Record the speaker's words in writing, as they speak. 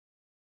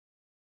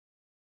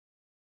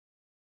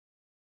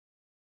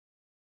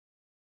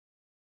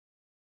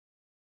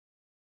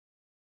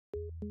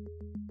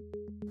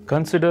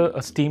Consider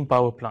a steam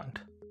power plant.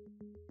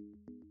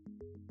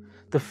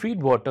 The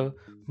feed water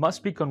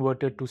must be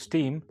converted to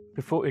steam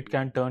before it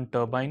can turn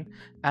turbine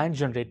and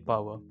generate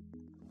power.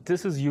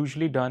 This is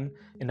usually done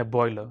in a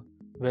boiler,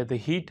 where the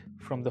heat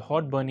from the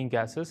hot burning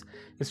gases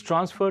is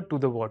transferred to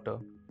the water.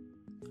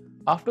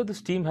 After the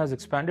steam has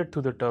expanded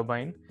through the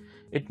turbine,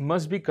 it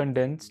must be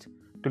condensed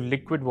to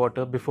liquid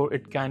water before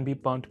it can be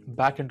pumped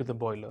back into the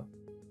boiler.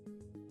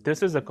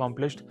 This is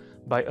accomplished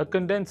by a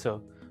condenser,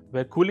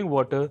 where cooling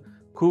water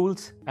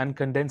cools and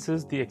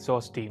condenses the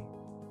exhaust steam.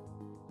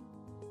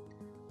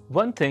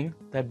 One thing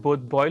that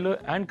both boiler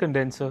and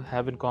condenser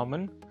have in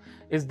common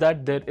is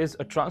that there is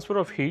a transfer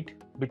of heat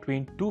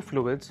between two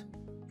fluids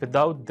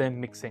without them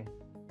mixing.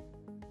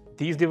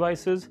 These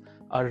devices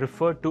are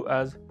referred to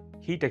as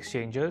heat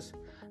exchangers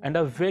and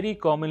are very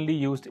commonly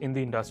used in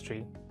the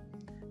industry.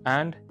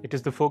 And it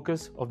is the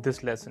focus of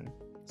this lesson.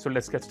 So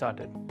let's get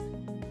started.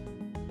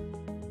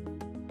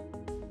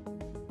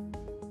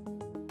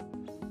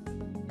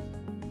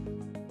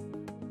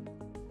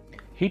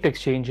 Heat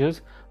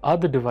exchangers are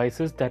the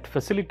devices that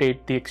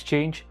facilitate the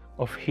exchange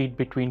of heat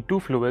between two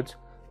fluids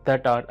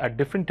that are at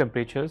different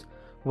temperatures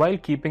while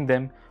keeping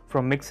them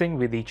from mixing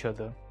with each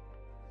other.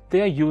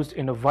 They are used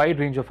in a wide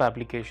range of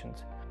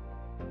applications.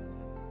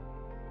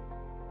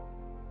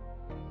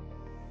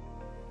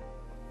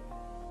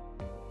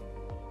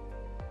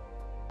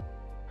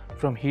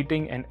 From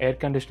heating and air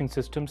conditioning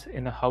systems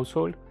in a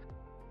household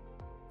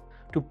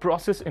to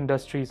process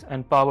industries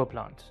and power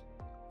plants.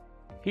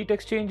 Heat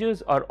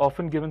exchangers are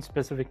often given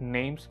specific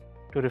names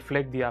to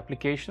reflect the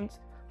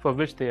applications for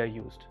which they are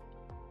used.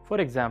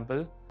 For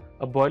example,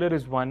 a boiler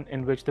is one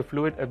in which the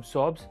fluid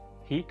absorbs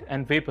heat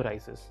and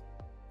vaporizes.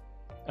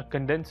 A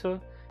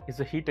condenser is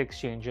a heat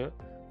exchanger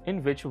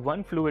in which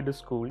one fluid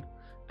is cooled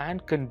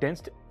and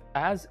condensed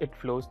as it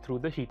flows through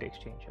the heat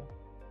exchanger.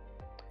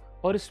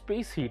 Or a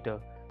space heater,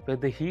 where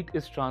the heat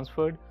is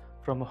transferred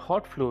from a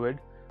hot fluid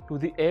to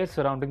the air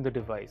surrounding the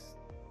device.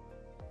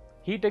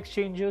 Heat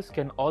exchangers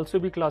can also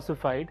be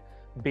classified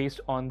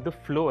based on the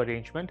flow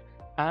arrangement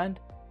and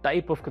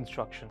type of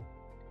construction.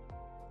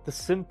 The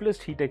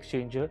simplest heat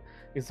exchanger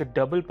is a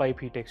double pipe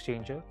heat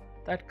exchanger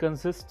that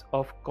consists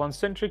of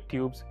concentric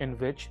tubes in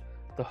which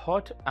the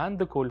hot and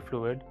the cold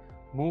fluid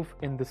move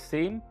in the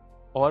same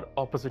or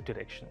opposite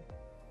direction.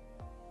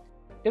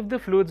 If the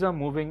fluids are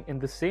moving in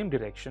the same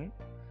direction,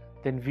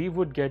 then we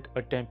would get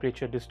a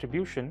temperature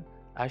distribution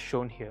as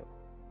shown here.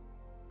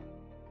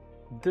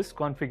 This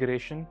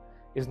configuration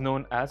is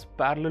known as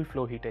parallel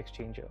flow heat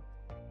exchanger.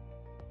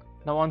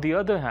 Now on the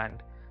other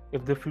hand,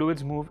 if the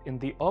fluids move in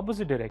the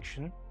opposite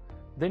direction,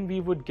 then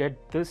we would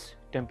get this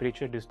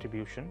temperature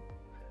distribution,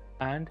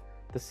 and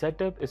the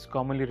setup is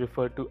commonly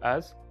referred to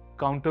as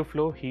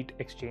counterflow heat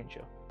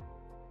exchanger.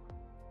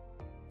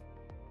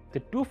 The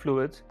two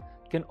fluids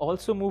can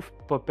also move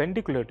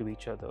perpendicular to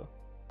each other.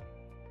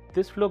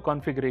 This flow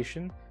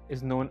configuration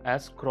is known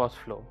as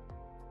cross-flow.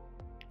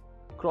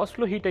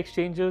 Cross-flow heat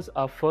exchangers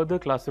are further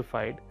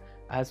classified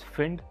as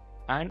finned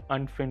and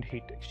unfinned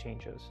heat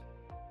exchangers.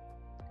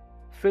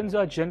 Fins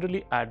are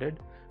generally added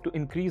to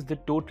increase the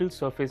total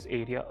surface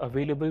area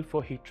available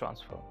for heat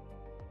transfer.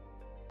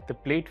 The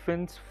plate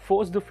fins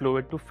force the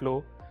fluid to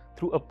flow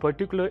through a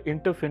particular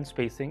interfin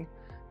spacing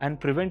and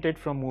prevent it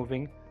from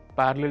moving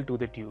parallel to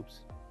the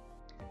tubes.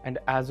 And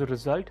as a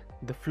result,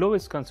 the flow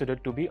is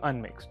considered to be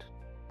unmixed.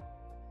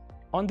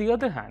 On the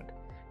other hand,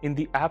 in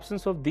the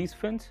absence of these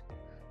fins,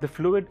 the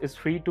fluid is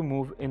free to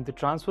move in the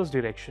transverse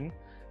direction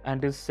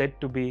and is said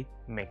to be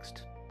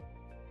mixed.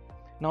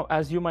 Now,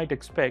 as you might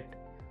expect,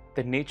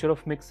 the nature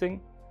of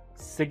mixing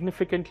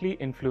significantly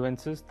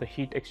influences the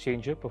heat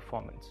exchanger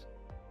performance.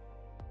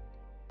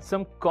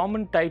 Some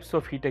common types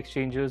of heat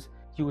exchangers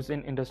used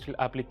in industrial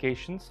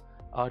applications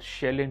are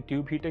shell and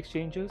tube heat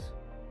exchangers,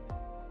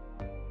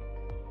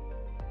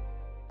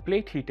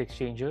 plate heat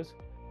exchangers,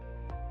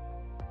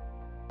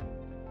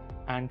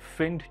 and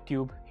finned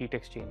tube heat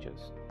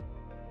exchangers.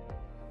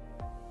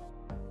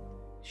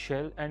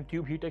 Shell and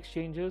tube heat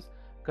exchangers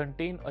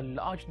contain a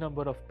large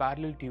number of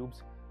parallel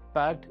tubes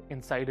packed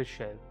inside a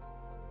shell.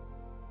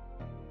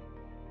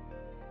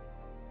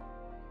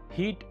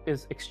 Heat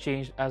is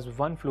exchanged as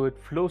one fluid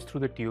flows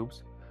through the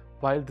tubes,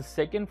 while the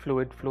second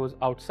fluid flows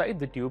outside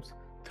the tubes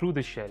through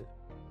the shell.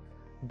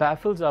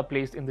 Baffles are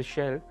placed in the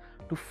shell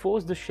to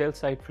force the shell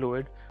side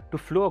fluid to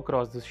flow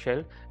across the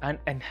shell and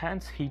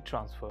enhance heat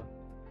transfer.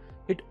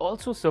 It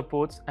also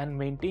supports and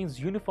maintains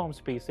uniform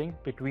spacing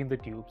between the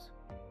tubes.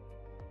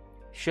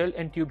 Shell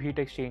and tube heat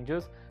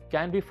exchangers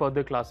can be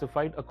further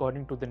classified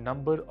according to the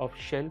number of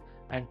shell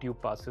and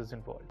tube passes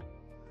involved.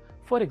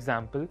 For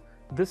example,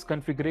 this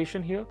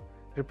configuration here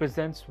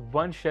represents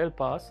one shell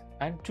pass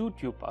and two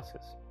tube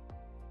passes.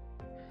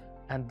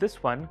 And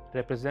this one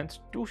represents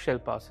two shell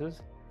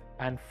passes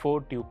and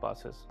four tube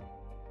passes.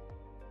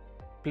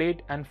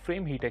 Plate and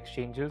frame heat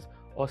exchangers,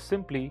 or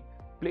simply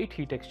plate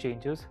heat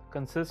exchangers,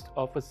 consist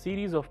of a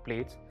series of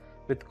plates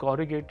with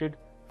corrugated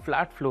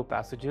flat flow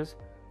passages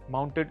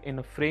mounted in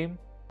a frame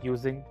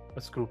using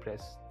a screw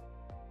press.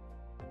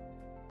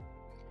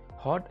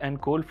 Hot and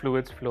cold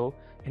fluids flow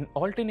in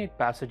alternate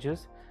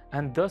passages,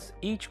 and thus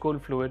each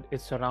cold fluid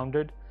is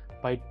surrounded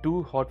by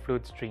two hot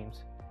fluid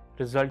streams,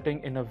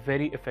 resulting in a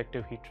very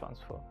effective heat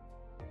transfer.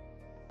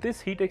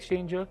 This heat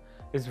exchanger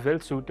is well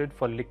suited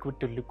for liquid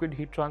to liquid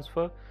heat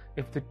transfer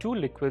if the two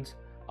liquids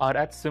are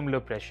at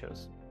similar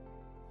pressures.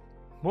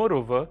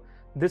 Moreover,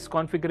 this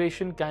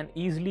configuration can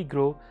easily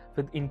grow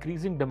with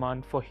increasing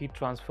demand for heat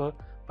transfer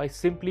by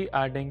simply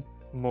adding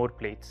more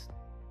plates.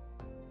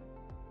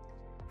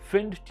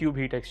 Finned tube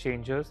heat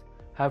exchangers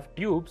have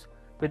tubes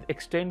with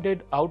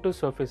extended outer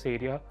surface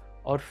area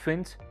or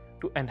fins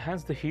to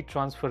enhance the heat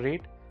transfer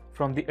rate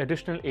from the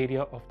additional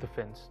area of the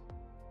fins.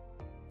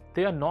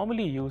 They are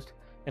normally used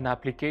in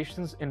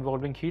applications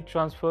involving heat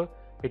transfer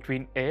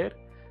between air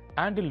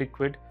and a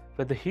liquid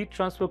where the heat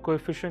transfer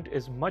coefficient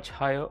is much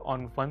higher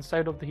on one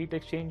side of the heat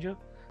exchanger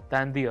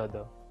than the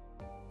other.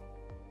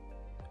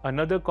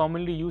 Another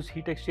commonly used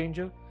heat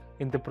exchanger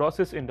in the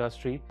process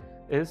industry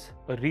is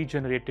a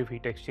regenerative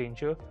heat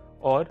exchanger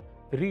or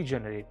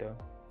regenerator.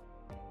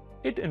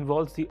 It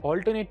involves the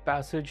alternate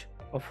passage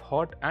of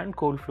hot and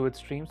cold fluid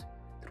streams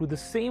through the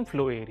same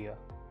flow area.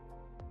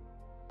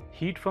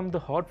 Heat from the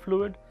hot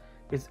fluid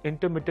is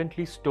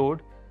intermittently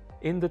stored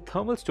in the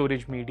thermal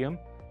storage medium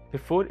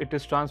before it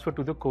is transferred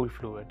to the cold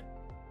fluid.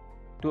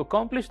 To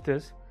accomplish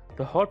this,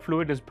 the hot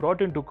fluid is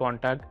brought into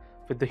contact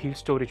with the heat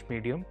storage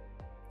medium.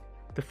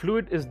 The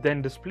fluid is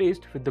then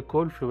displaced with the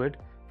cold fluid,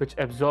 which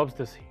absorbs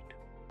this heat.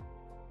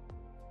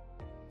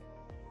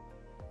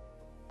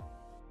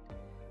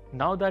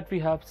 Now that we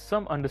have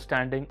some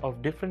understanding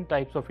of different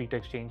types of heat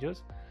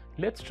exchangers,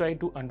 let's try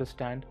to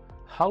understand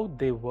how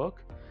they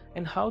work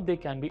and how they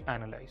can be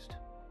analyzed.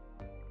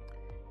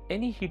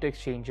 Any heat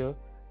exchanger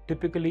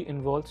typically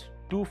involves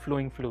two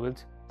flowing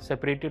fluids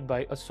separated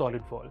by a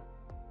solid wall.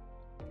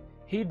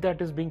 Heat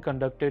that is being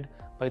conducted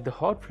by the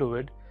hot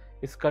fluid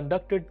is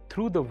conducted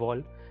through the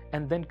wall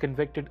and then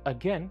convected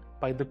again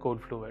by the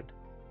cold fluid.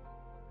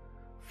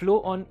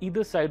 Flow on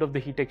either side of the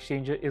heat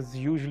exchanger is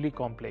usually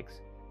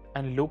complex,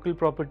 and local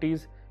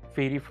properties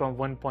vary from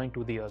one point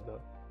to the other.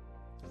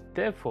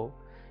 Therefore,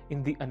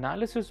 in the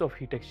analysis of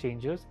heat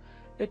exchangers,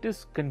 it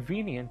is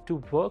convenient to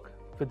work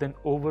with an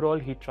overall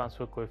heat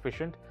transfer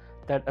coefficient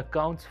that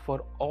accounts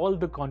for all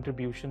the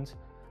contributions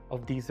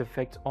of these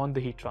effects on the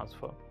heat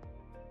transfer.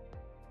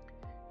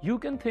 You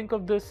can think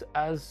of this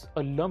as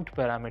a lumped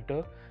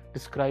parameter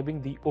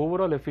describing the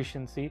overall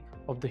efficiency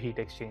of the heat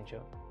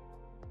exchanger.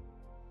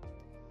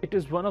 It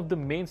is one of the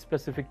main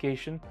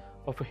specifications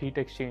of a heat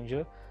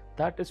exchanger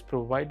that is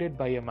provided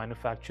by a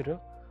manufacturer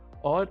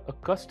or a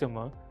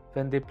customer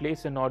when they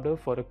place an order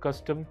for a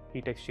custom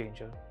heat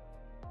exchanger.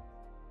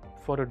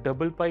 For a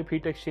double pipe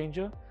heat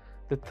exchanger,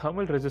 the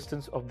thermal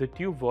resistance of the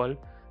tube wall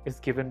is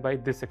given by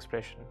this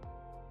expression.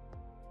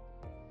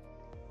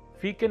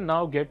 We can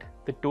now get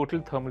the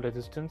total thermal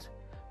resistance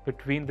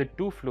between the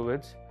two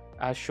fluids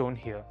as shown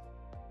here.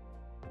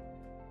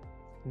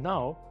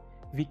 Now,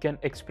 we can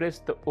express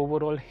the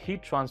overall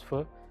heat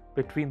transfer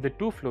between the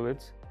two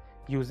fluids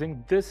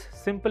using this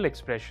simple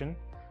expression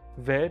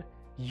where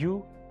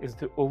U is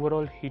the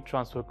overall heat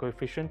transfer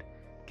coefficient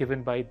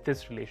given by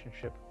this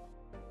relationship.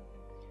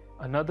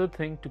 Another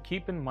thing to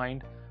keep in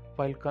mind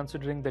while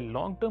considering the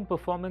long-term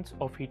performance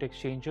of heat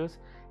exchangers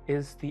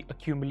is the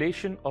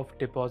accumulation of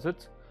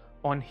deposits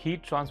on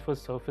heat transfer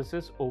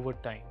surfaces over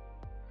time.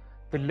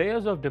 The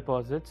layers of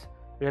deposits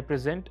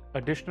represent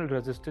additional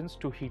resistance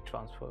to heat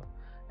transfer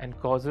and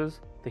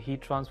causes the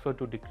heat transfer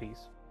to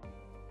decrease.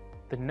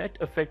 The net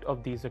effect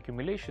of these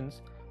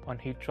accumulations on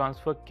heat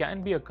transfer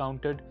can be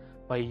accounted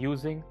by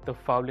using the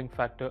fouling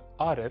factor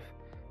RF,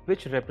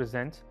 which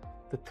represents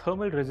the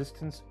thermal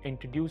resistance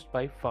introduced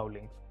by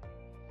fouling.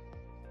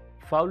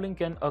 Fouling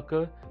can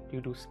occur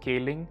due to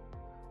scaling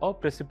or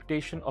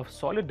precipitation of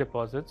solid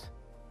deposits,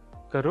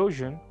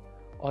 corrosion,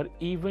 or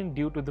even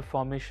due to the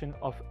formation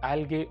of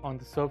algae on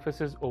the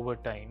surfaces over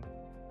time.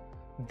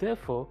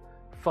 Therefore,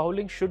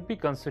 fouling should be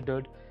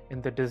considered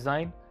in the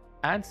design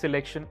and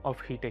selection of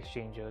heat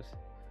exchangers,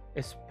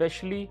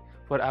 especially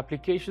for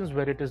applications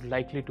where it is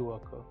likely to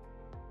occur.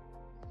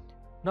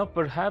 Now,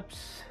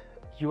 perhaps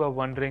you are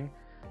wondering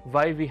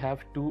why we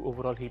have two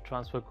overall heat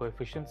transfer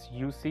coefficients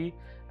UC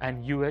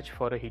and UH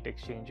for a heat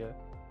exchanger.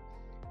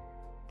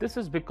 This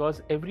is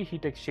because every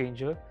heat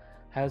exchanger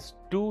has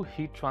two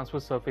heat transfer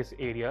surface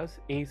areas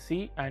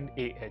AC and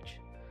AH,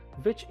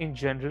 which in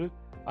general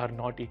are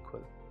not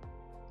equal.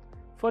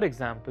 For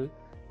example,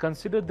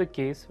 consider the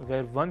case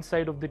where one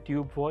side of the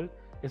tube wall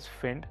is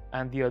finned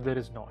and the other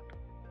is not.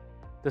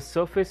 The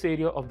surface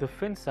area of the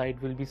fin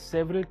side will be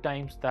several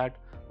times that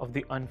of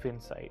the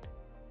unfinned side.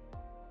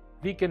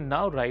 We can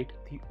now write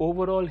the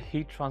overall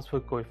heat transfer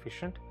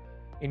coefficient,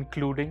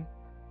 including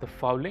the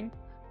fouling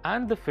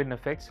and the fin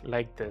effects,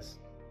 like this.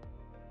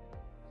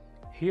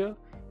 Here,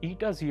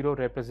 eta 0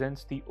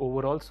 represents the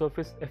overall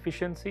surface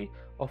efficiency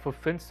of a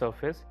fin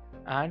surface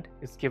and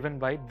is given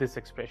by this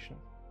expression.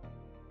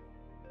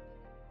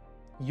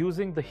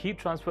 Using the heat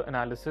transfer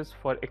analysis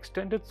for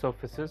extended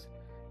surfaces,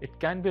 it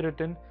can be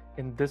written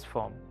in this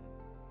form.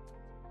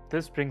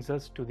 This brings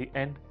us to the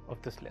end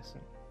of this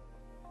lesson.